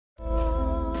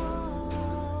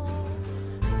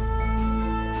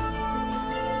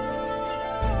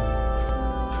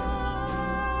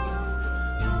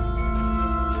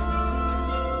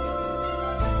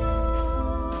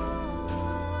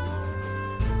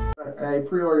I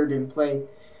pre-ordered and played,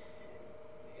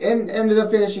 and ended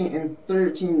up finishing in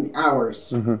 13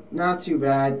 hours. Not too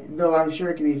bad, though I'm sure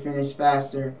it could be finished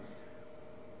faster.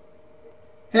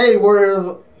 Hey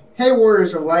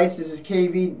Warriors of Lights, this is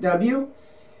KBW,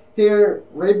 here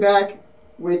right back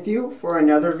with you for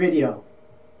another video.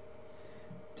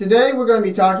 Today we're going to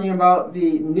be talking about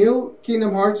the new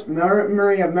Kingdom Hearts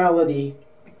Memory of Melody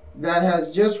that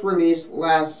has just released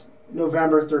last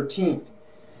November 13th.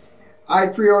 I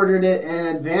pre-ordered it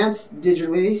in advance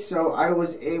digitally, so I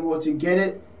was able to get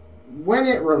it when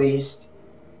it released,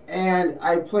 and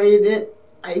I played it.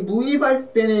 I believe I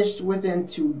finished within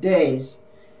 2 days.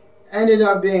 Ended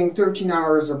up being 13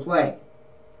 hours of play.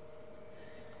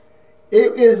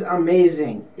 It is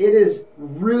amazing. It is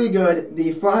really good.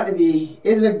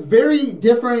 It's a very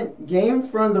different game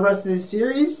from the rest of the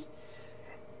series.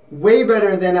 Way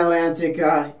better than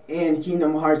Atlantica and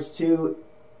Kingdom Hearts 2.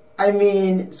 I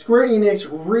mean, Square Enix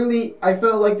really, I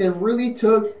felt like they really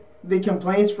took the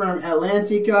complaints from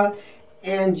Atlantica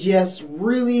and just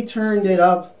really turned it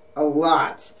up a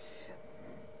lot.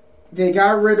 They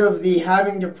got rid of the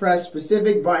having to press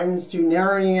specific buttons to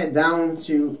narrowing it down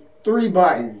to 3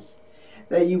 buttons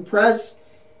that you press,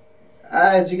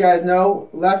 as you guys know,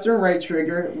 left and right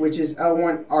trigger, which is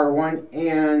L1, R1,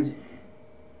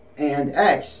 and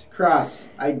X, cross.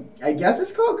 I guess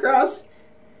it's called cross.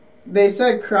 They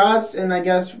said cross, and I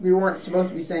guess we weren't supposed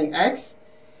to be saying X.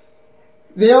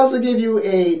 They also give you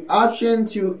a option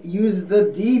to use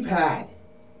the D-pad.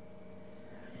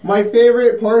 My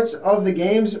favorite parts of the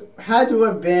games had to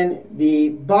have been the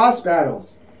boss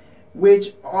battles,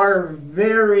 which are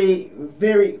very,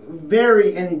 very,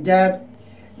 very in-depth.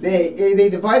 They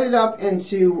divide it up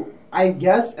into, I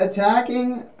guess,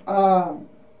 attacking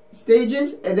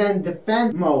stages and then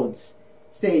defense modes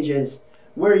stages,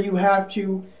 where you have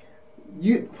to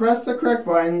press the correct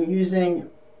button using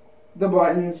the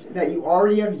buttons that you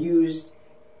already have used,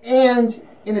 and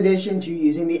in addition to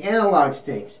using the analog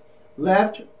sticks,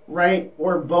 left, right,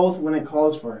 or both when it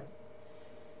calls for it.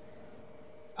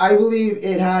 I believe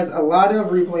it has a lot of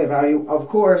replay value, of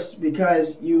course,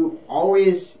 because you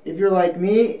always, if you're like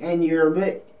me and you're a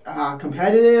bit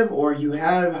competitive, or you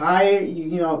have high,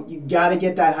 you gotta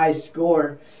get that high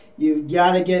score. You've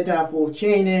got to get that full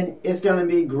chain in. It's going to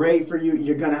be great for you.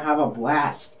 You're going to have a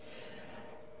blast.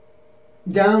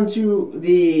 Down to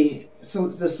the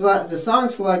song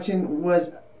selection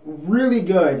was really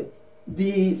good.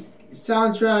 The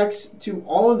soundtracks to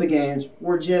all of the games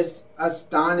were just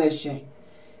astonishing.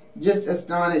 Just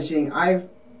astonishing. I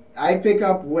pick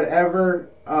up whatever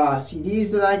CDs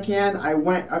that I can. I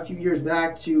went a few years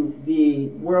back to the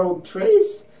World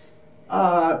Trace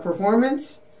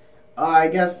performance. I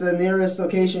guess the nearest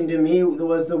location to me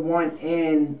was the one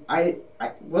in,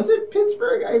 was it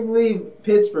Pittsburgh? I believe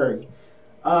Pittsburgh.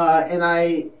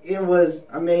 It was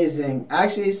amazing. I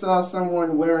actually saw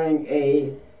someone wearing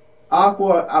a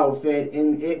aqua outfit,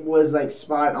 and it was like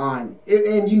spot on.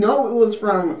 And you know it was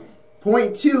from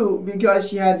Point 2 because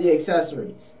she had the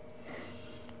accessories.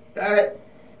 I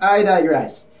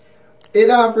digress.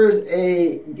 It offers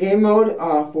a game mode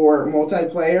for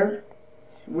multiplayer,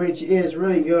 which is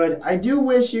really good. I do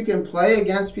wish you can play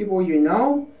against people you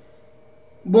know,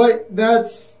 but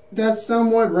that's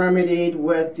somewhat remedied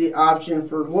with the option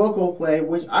for local play,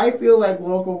 which I feel like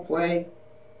local play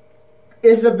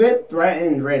is a bit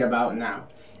threatened right about now.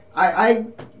 I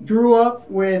grew up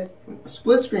with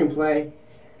split screen play,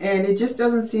 and it just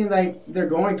doesn't seem like they're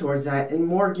going towards that, and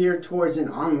more geared towards an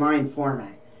online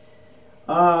format.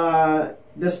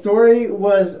 The story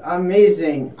was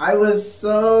amazing. I was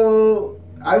so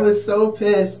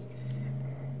pissed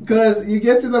because you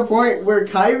get to the point where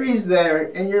Kyrie's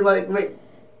there and you're like, wait,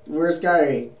 where's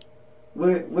Kyrie?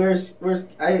 Where's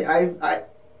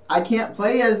I can't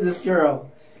play as this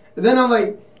girl. And then I'm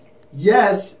like,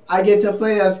 yes, I get to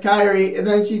play as Kyrie, and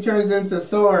then she turns into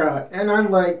Sora, and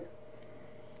I'm like,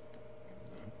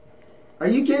 are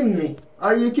you kidding me?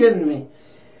 Are you kidding me?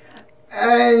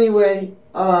 Anyway,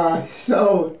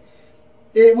 so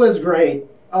it was great.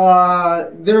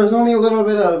 There was only a little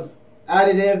bit of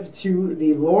additive to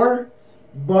the lore,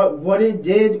 but what it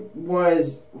did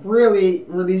was really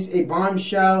release a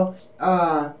bombshell.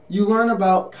 You learn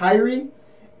about Kyrie,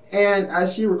 and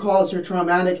as she recalls her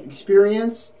traumatic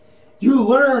experience, you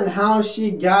learn how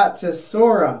she got to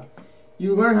Sora.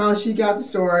 You learn how she got to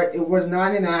Sora. It was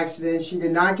not an accident. She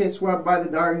did not get swept by the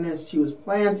darkness. She was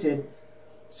planted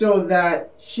so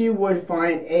that she would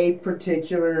find a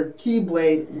particular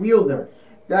Keyblade wielder.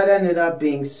 That ended up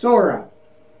being Sora.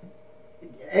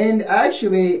 And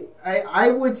actually, I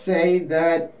would say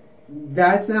that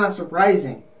that's not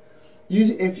surprising.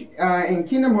 In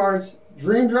Kingdom Hearts,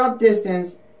 Dream Drop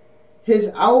Distance,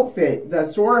 his outfit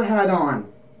that Sora had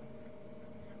on.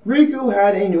 Riku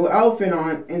had a new outfit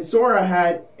on, and Sora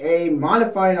had a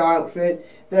modified outfit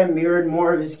that mirrored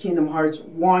more of his Kingdom Hearts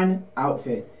 1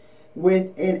 outfit,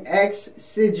 with an X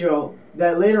sigil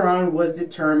that later on was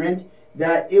determined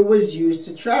that it was used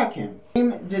to track him. The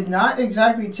game did not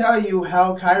exactly tell you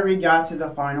how Kairi got to the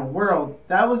final world.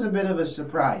 That was a bit of a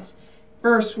surprise.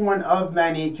 First one of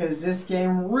many, because this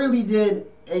game really did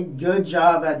a good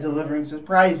job at delivering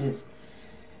surprises.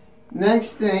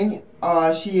 Next thing,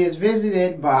 she is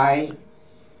visited by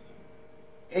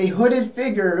a hooded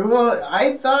figure who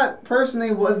I thought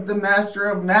personally was the Master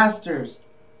of Masters.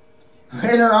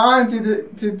 Later on,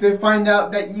 to find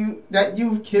out that you've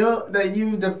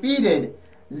defeated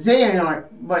Xehanort,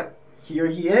 but here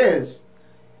he is,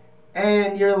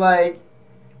 and you're like,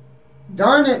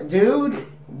 darn it, dude,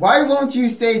 why won't you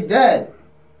stay dead?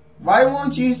 Why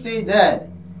won't you stay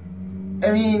dead?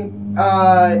 I mean,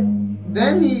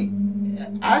 then he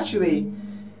actually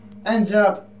ends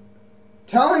up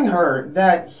telling her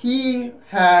that he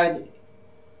had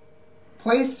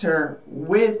placed her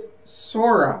with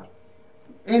Sora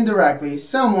indirectly.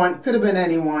 Someone, could have been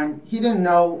anyone, he didn't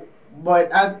know,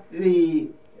 but at the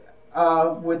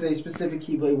with a specific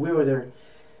Keyblade wielder,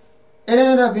 it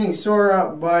ended up being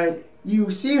Sora. But you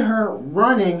see her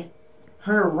running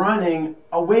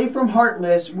away from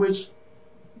Heartless, which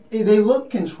they look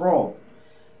controlled.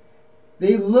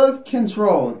 They looked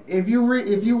controlled. If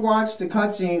you watch the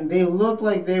cutscene, they look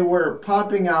like they were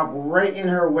popping out right in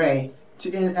her way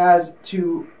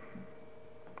to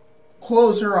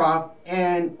close her off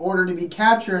in order to be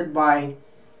captured by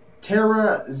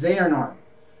Terra Xehanort,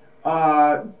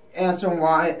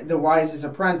 Ansem the Wise's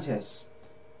apprentice,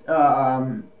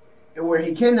 where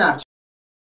he kidnapped